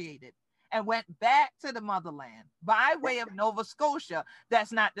repatriated and went back to the motherland by way of Nova Scotia.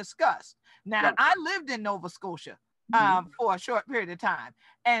 That's not discussed. Now, I lived in Nova Scotia for a short period of time.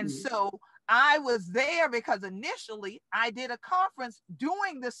 And so I was there because initially I did a conference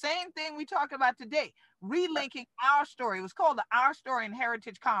doing the same thing we talked about today, relinking our story. It was called the Our Story and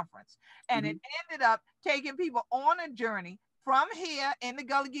Heritage Conference. And it ended up taking people on a journey from here in the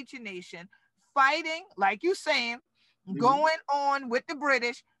GullahGeechee Nation, fighting, like you're saying, going on with the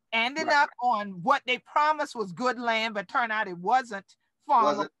British, ending up on what they promised was good land, but turned out it wasn't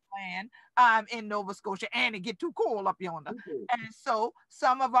farmable land in Nova Scotia, and it get too cold up yonder. And so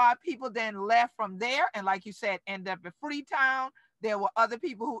some of our people then left from there, and like you said, ended up in Freetown. There were other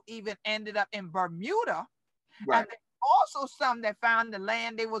people who even ended up in Bermuda. And also some that found the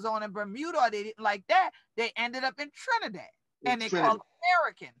land they was on in Bermuda, or they didn't like that, they ended up in Trinidad. And they called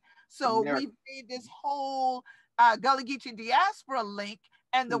American. So we made this whole GullahGeechee diaspora link,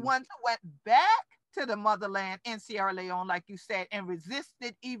 and the ones who went back to the motherland in Sierra Leone, like you said, and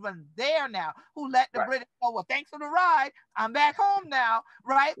resisted even there now, who let the British know, well, thanks for the ride, I'm back home now,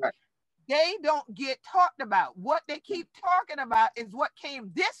 they don't get talked about. What they keep talking about is what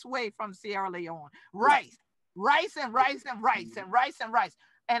came this way from Sierra Leone. Rice and rice and rice and rice and rice.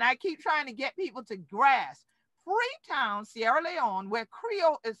 And I keep trying to get people to grasp Freetown, Sierra Leone, where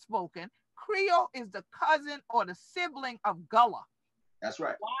Creole is spoken. Creole is the cousin or the sibling of Gullah. That's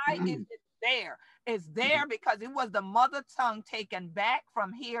right. Why is it there? It's there because it was the mother tongue taken back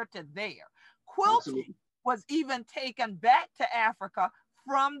from here to there. Quilting was even taken back to Africa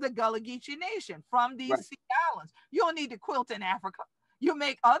from the GullahGeechee Nation, from these sea islands. You don't need to quilt in Africa. You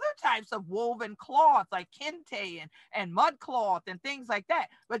make other types of woven cloth like kente and mud cloth and things like that,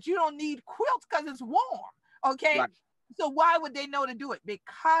 but you don't need quilts because it's warm, okay? So why would they know to do it?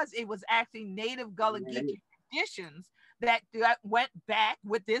 Because it was actually native GullahGeechee traditions that went back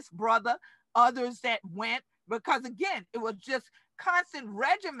with this brother, others that went, because again, it was just constant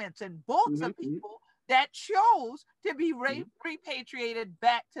regiments and boats of people that chose to be repatriated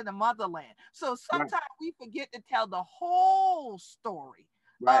back to the motherland. So sometimes we forget to tell the whole story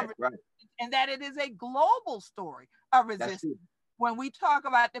of resistance, and that it is a global story of resistance. When we talk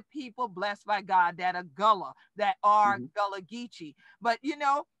about the people blessed by God that are Gullah, that are GullahGeechee. But you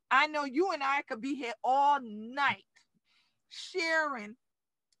know, I know you and I could be here all night sharing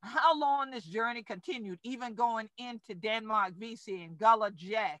how long this journey continued, even going into Denmark, VC, and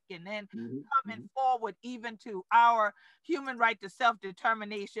GullahGeechee, and then coming forward even to our human right to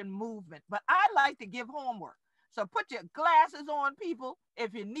self-determination movement. But I like to give homework. So put your glasses on, people,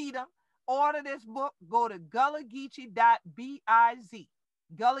 if you need them. Order this book. Go to GullahGeechee.biz,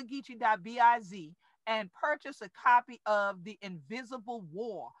 GullahGeechee.biz, and purchase a copy of The Invisible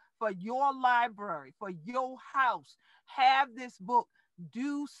War for your library, for your house. Have this book.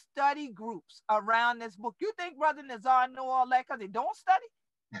 Do study groups around this book. You think Brother Nizar know all that because he don't study?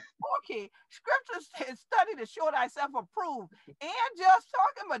 Okay, scripture says study to show thyself approved. And just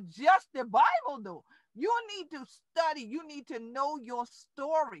talking about just the Bible, though. You need to study. You need to know your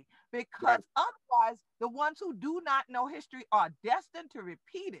story because otherwise, the ones who do not know history are destined to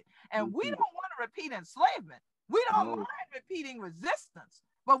repeat it. And we don't want to repeat enslavement. We don't mind repeating resistance,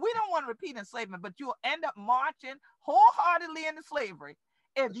 but we don't want to repeat enslavement. But you'll end up marching wholeheartedly into slavery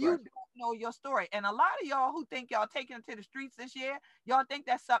if you don't know your story. And a lot of y'all who think y'all taking it to the streets this year, y'all think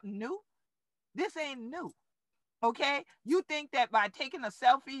that's something new. This ain't new. Okay, you think that by taking a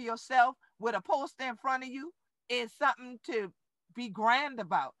selfie yourself with a poster in front of you is something to be grand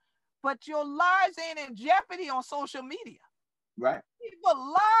about, but your lives ain't in jeopardy on social media. Right. People's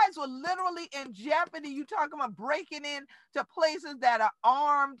lives were literally in jeopardy. You talking about breaking in to places that are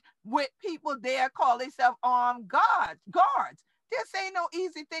armed with people there call themselves armed guards. This ain't no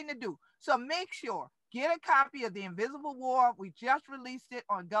easy thing to do. So make sure, get a copy of The Invisible War. We just released it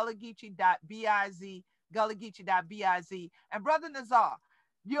on GullahGeechee.biz, GullahGeechee.biz. And Brother Nizar,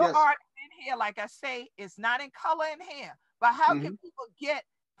 your art in here, like I say, it's not in color in here. But how can people get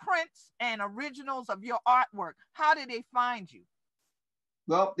prints and originals of your artwork? How do they find you?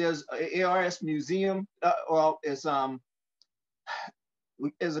 Well, there's ARS Museum. There's a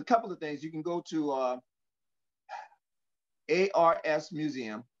couple of things. You can go to ARS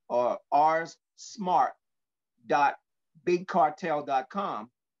Museum or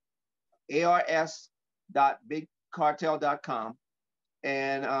rssmart.bigcartel.com, ars.bigcartel.com,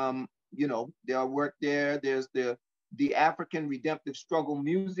 and you know, they'll work there. There's the African Redemptive Struggle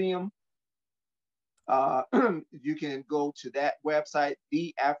Museum. You can go to that website,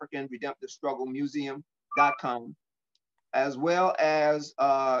 the African Redemptive Struggle Museum.com, as well as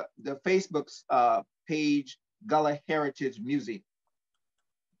the Facebook's page, Gullah Heritage Museum.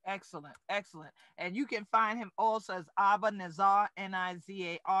 Excellent, excellent. And you can find him also as Abba Nizar,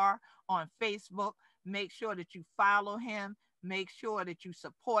 Nizar, on Facebook. Make sure that you follow him. Make sure that you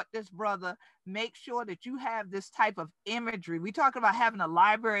support this brother. Make sure that you have this type of imagery. We talk about having a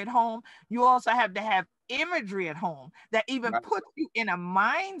library at home. You also have to have imagery at home that even puts you in a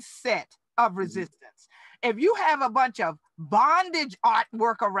mindset of resistance. If you have a bunch of bondage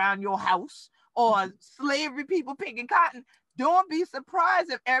artwork around your house or slavery people picking cotton, don't be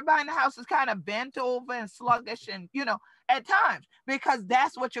surprised if everybody in the house is kind of bent over and sluggish and, you know, at times, because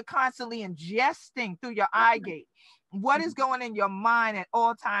that's what you're constantly ingesting through your eye gate. What is going in your mind at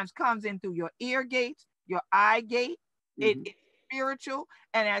all times comes in through your ear gate, your eye gate. It's spiritual.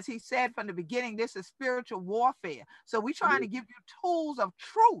 And as he said from the beginning, this is spiritual warfare. So we're trying to give you tools of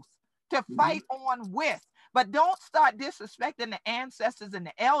truth to fight on with. But don't start disrespecting the ancestors and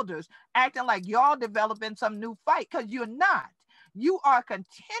the elders, acting like y'all developing some new fight, because you're not. You are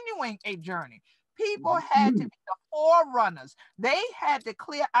continuing a journey. People had to be the forerunners. They had to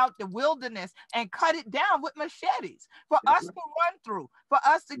clear out the wilderness and cut it down with machetes for us to run through, for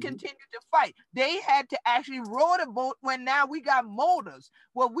us to continue to fight. They had to actually row the boat when now we got motors.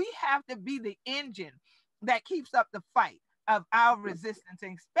 Well, we have to be the engine that keeps up the fight of our resistance,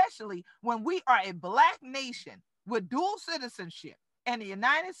 and especially when we are a Black nation with dual citizenship in the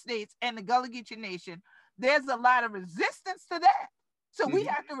United States and the Gullah Geechee Nation. There's a lot of resistance to that. So we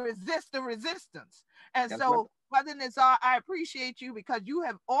have to resist the resistance. And Brother Nizar, I appreciate you because you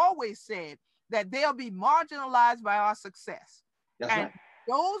have always said that they'll be marginalized by our success.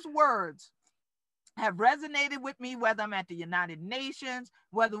 Those words have resonated with me, whether I'm at the United Nations,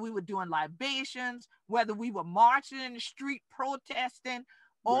 whether we were doing libations, whether we were marching in the street protesting,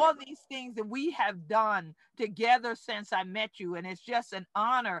 all these things that we have done together since I met you. And it's just an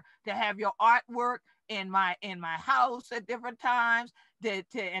honor to have your artwork in my house at different times.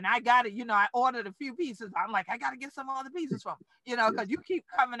 And I got it, you know, I ordered a few pieces. I'm like, I got to get some other pieces from, you know, because you keep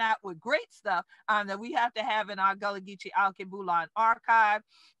coming out with great stuff that we have to have in our GullahGeechee Al-Kibbulan archive.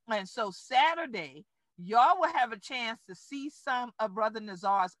 And so Saturday, y'all will have a chance to see some of Brother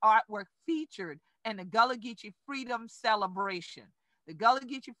Nizar's artwork featured in the GullahGeechee Freedom Celebration. The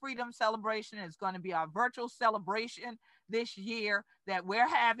GullahGeechee Freedom Celebration is going to be our virtual celebration this year that we're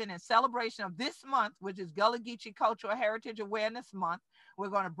having in celebration of this month, which is GullahGeechee Cultural Heritage Awareness Month. We're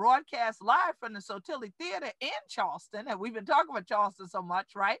going to broadcast live from the Sotilli Theater in Charleston, and we've been talking about Charleston so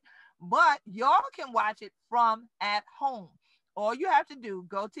much, right? But y'all can watch it from at home. All you have to do,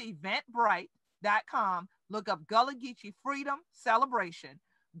 go to eventbrite.com, look up GullahGeechee Freedom Celebration.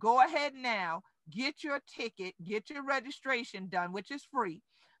 Go ahead now, get your ticket, get your registration done, which is free,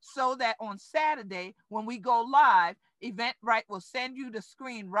 so that on Saturday, when we go live, Eventbrite will send you the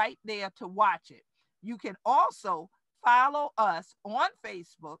screen right there to watch it. You can also follow us on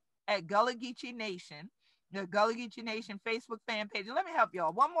Facebook at GullahGeechee Nation, the GullahGeechee Nation Facebook fan page. And let me help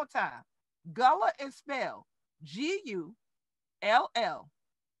y'all one more time. Gullah is spelled Gulllah,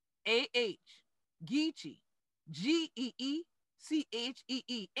 Geechee, Geechee.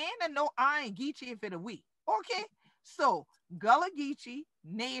 And a no I ain't Geechee if it a we. Okay, so GullahGeechee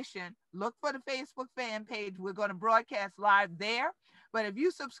Nation, look for the Facebook fan page. We're going to broadcast live there. But if you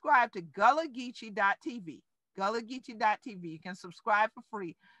subscribe to GullahGeechee.tv, GullahGeechee.tv, you can subscribe for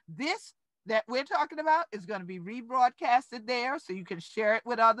free. This that we're talking about is going to be rebroadcasted there, so you can share it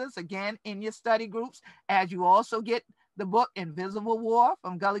with others, again, in your study groups, as you also get the book Invisible War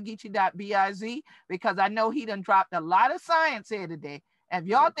from GullahGeechee.biz, because I know he done dropped a lot of science here today. And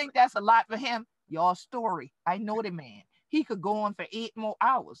if y'all think that's a lot for him, y'all story. I know the man. He could go on for 8 more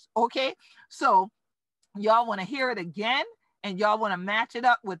hours. Okay, so y'all want to hear it again, and y'all want to match it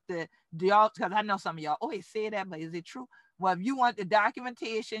up with y'all, because I know some of y'all always say that, but is it true? Well, if you want the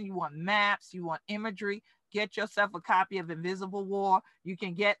documentation, you want maps, you want imagery, get yourself a copy of Invisible War. You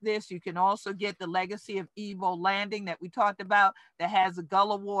can get this. You can also get the Legacy of Evo Landing that we talked about that has the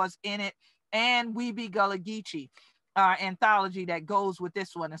Gullah Wars in it, and We Be GullahGeechee anthology that goes with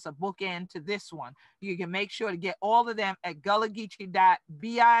this one. It's a bookend to this one. You can make sure to get all of them at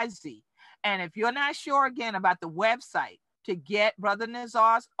GullahGeechee.biz. And if you're not sure again about the website to get Brother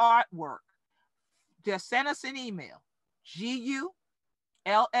Nizar's artwork, just send us an email.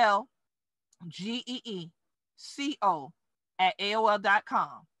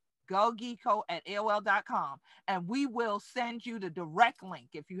 GullahGeeCo@AOL.com. GullahGeechee@AOL.com. And we will send you the direct link.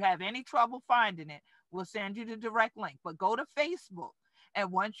 If you have any trouble finding it, we'll send you the direct link. But go to Facebook.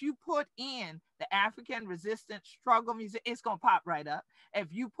 And once you put in the African Resistance Struggle Music, it's going to pop right up.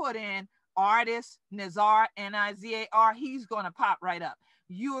 If you put in artist Nizar, Nizar, he's going to pop right up.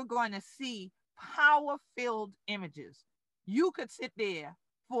 You are going to see power-filled images. You could sit there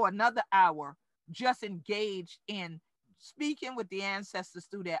for another hour just engaged in speaking with the ancestors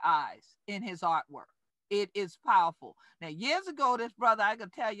through their eyes in his artwork. It is powerful. Now, years ago, this brother, I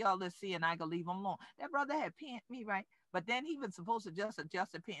could tell y'all, let's see, and I could leave him alone. That brother had pinned me, right? But then he was supposed to just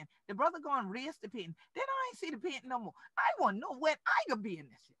adjust the pin. The brother go and raise the pin. Then I ain't see the pin no more. I want to know when I could be in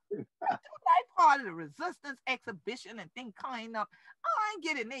this shit. I part of the resistance exhibition and thing coming up. I ain't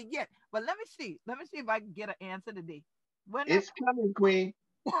getting it yet. But let me see. Let me see if I can get an answer today. When it's coming, Queen.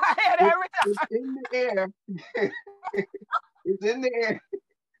 It's in the air. It's in the air.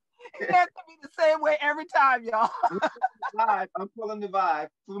 It has to be the same way every time, y'all. I'm pulling the vibe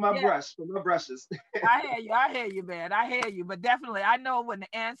for my brush, for my brushes. I hear you, man. I hear you. But definitely, I know when the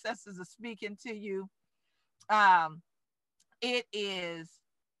ancestors are speaking to you, it is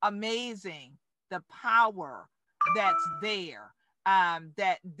amazing the power that's there.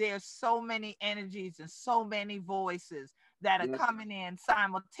 That there's so many energies and so many voices that are coming in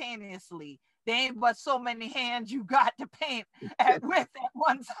simultaneously. There ain't but so many hands you got to paint with at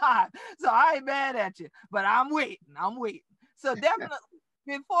one time. So I ain't mad at you, but I'm waiting. So definitely,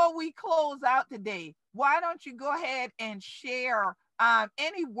 before we close out today, why don't you go ahead and share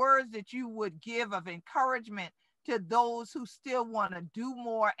any words that you would give of encouragement to those who still want to do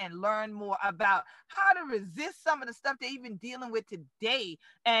more and learn more about how to resist some of the stuff they're even dealing with today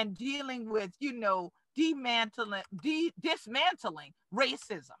and dealing with, dismantling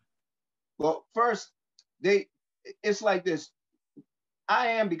racism. Well, first, it's like this. I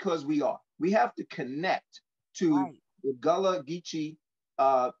am because we are. We have to connect to the GullahGeechee,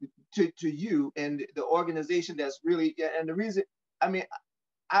 to you and the organization that's really, and the reason,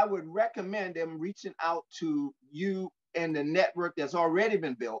 I would recommend them reaching out to you and the network that's already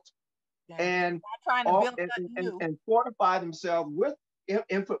been built, and fortify themselves with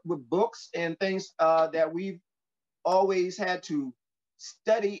books and things that we've always had to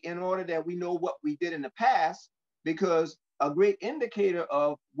study in order that we know what we did in the past, because a great indicator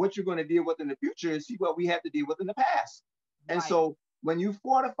of what you're going to deal with in the future is see what we had to deal with in the past. And so when you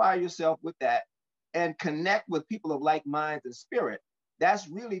fortify yourself with that and connect with people of like minds and spirit, that's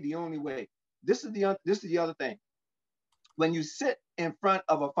really the only way. This is the other thing. When you sit in front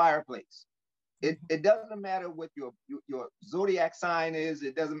of a fireplace, it doesn't matter what your zodiac sign is.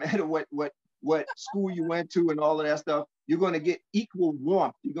 It doesn't matter what school you went to and all of that stuff. You're going to get equal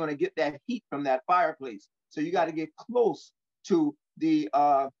warmth. You're going to get that heat from that fireplace. So you got to get close to the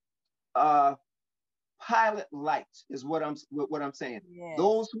pilot light is what I'm saying. Yes.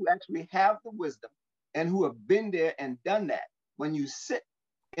 Those who actually have the wisdom and who have been there and done that. When you sit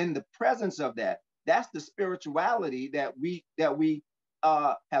in the presence of that, that's the spirituality that we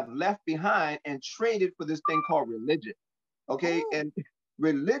have left behind and traded for this thing called religion. Okay. Ooh. And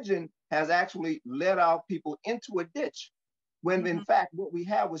religion has actually led our people into a ditch when in fact what we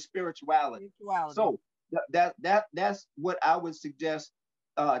have was spirituality. So that's what I would suggest.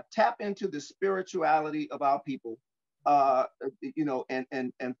 Tap into the spirituality of our people, you know,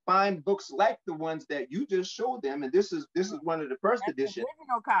 and find books like the ones that you just showed them. And this is one of the first editions.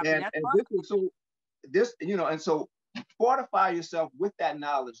 And this is so this, you know, and so fortify yourself with that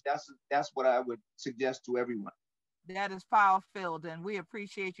knowledge. That's what I would suggest to everyone. That is power-filled, and we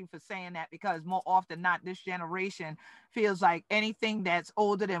appreciate you for saying that, because more often than not, this generation feels like anything that's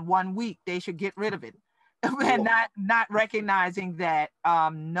older than 1 week, they should get rid of it. And not recognizing that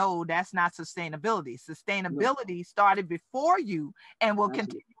no, that's not sustainability. Sustainability started before you and will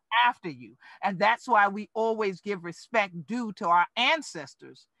continue after you. And that's why we always give respect due to our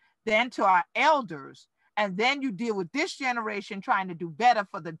ancestors, then to our elders, and then you deal with this generation trying to do better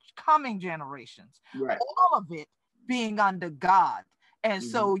for the coming generations. Right. All of it being under God. And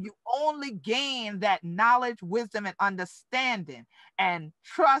so you only gain that knowledge, wisdom, and understanding. And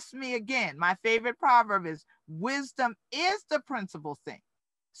trust me, again, my favorite proverb is wisdom is the principal thing.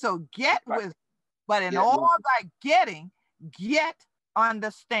 So get wisdom, but in all thy getting, get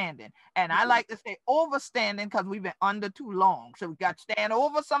understanding. And I like to say overstanding, because we've been under too long. So we got to stand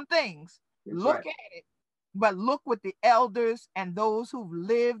over some things, look at it, but look with the elders and those who've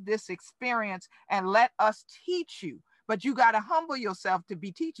lived this experience and let us teach you. But you got to humble yourself to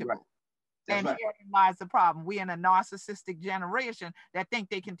be teachable. And here lies the problem. We're in a narcissistic generation that think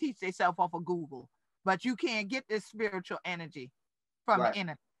they can teach themselves off of Google, but you can't get this spiritual energy from the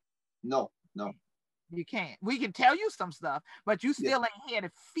internet. No. You can't. We can tell you some stuff, but you still ain't here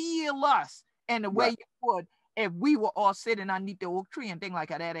to feel us in the way you would if we were all sitting underneath the oak tree and thing like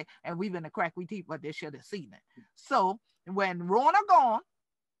that, and we've been the crack we teeth, but they should have seen it. So when Rona gone,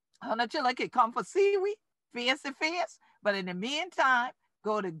 Hunter can come for seaweed, fierce, but in the meantime,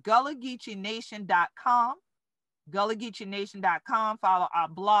 go to GullahGeecheeNation.com, GullahGeecheeNation.com, follow our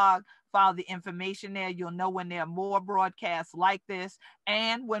blog, follow the information there. You'll know when there are more broadcasts like this,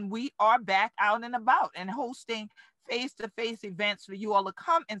 and when we are back out and about and hosting face-to-face events for you all to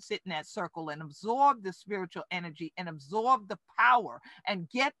come and sit in that circle and absorb the spiritual energy and absorb the power and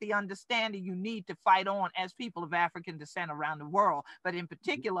get the understanding you need to fight on as people of African descent around the world. But in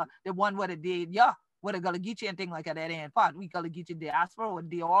particular, the one what it did, what a GullahGeechee and thing like that, and part we GullahGeechee diaspora or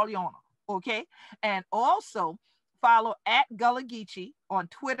the all yonder. Okay. And also follow at GullahGeechee on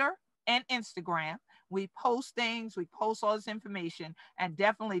Twitter and Instagram. We post things, we post all this information, and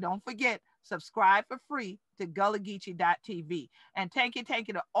definitely don't forget, subscribe for free to GullahGeechee.tv. And thank you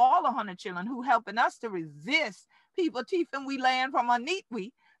to all the 100 children who helping us to resist people teething we land from underneath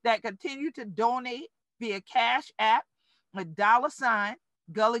we that continue to donate via Cash App with $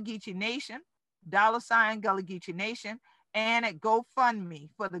 GullahGeechee Nation, $ GullahGeechee Nation, and at GoFundMe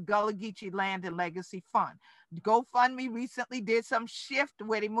for the GullahGeechee Land and Legacy Fund. GoFundMe recently did some shift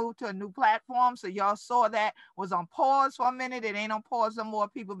where they moved to a new platform. So y'all saw that was on pause for a minute. It ain't on pause no more.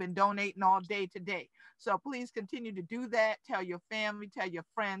 People been donating all day today. So please continue to do that. Tell your family, tell your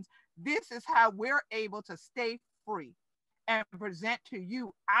friends. This is how we're able to stay free and present to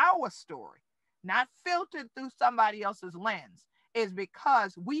you our story, not filtered through somebody else's lens. Is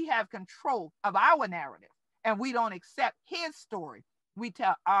because we have control of our narrative and we don't accept his story. We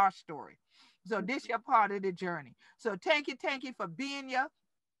tell our story. So this your part of the journey. So thank you for being here.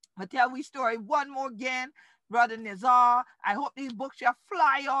 I'll tell we story one more again. Brother Nizar, I hope these books shall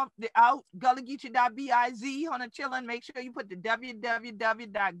fly off out. GullahGeechee.biz on a chillin'. Make sure you put the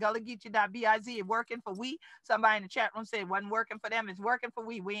www.GullahGeechee.biz. It's working for we. Somebody in the chat room said it wasn't working for them. It's working for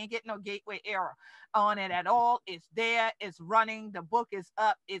we. We ain't getting no gateway error on it at all. It's there. It's running. The book is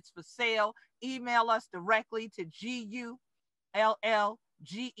up. It's for sale. Email us directly to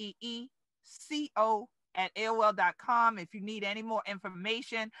GullahGeeCo@AOL.com if you need any more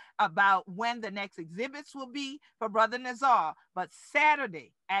information about when the next exhibits will be for Brother Nizar. But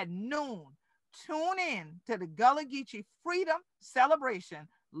Saturday at noon, tune in to the GullahGeechee Freedom Celebration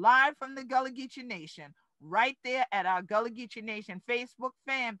live from the GullahGeechee Nation right there at our GullahGeechee Nation Facebook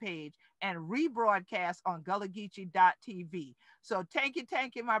fan page and rebroadcast on GullahGeechee.tv. So thank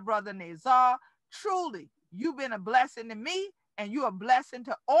you, my brother Nizar. Truly, you've been a blessing to me, and you're a blessing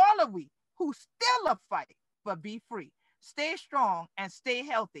to all of we who still a fight for be free. Stay strong and stay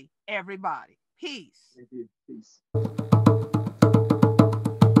healthy, everybody. Peace. Thank you. Peace.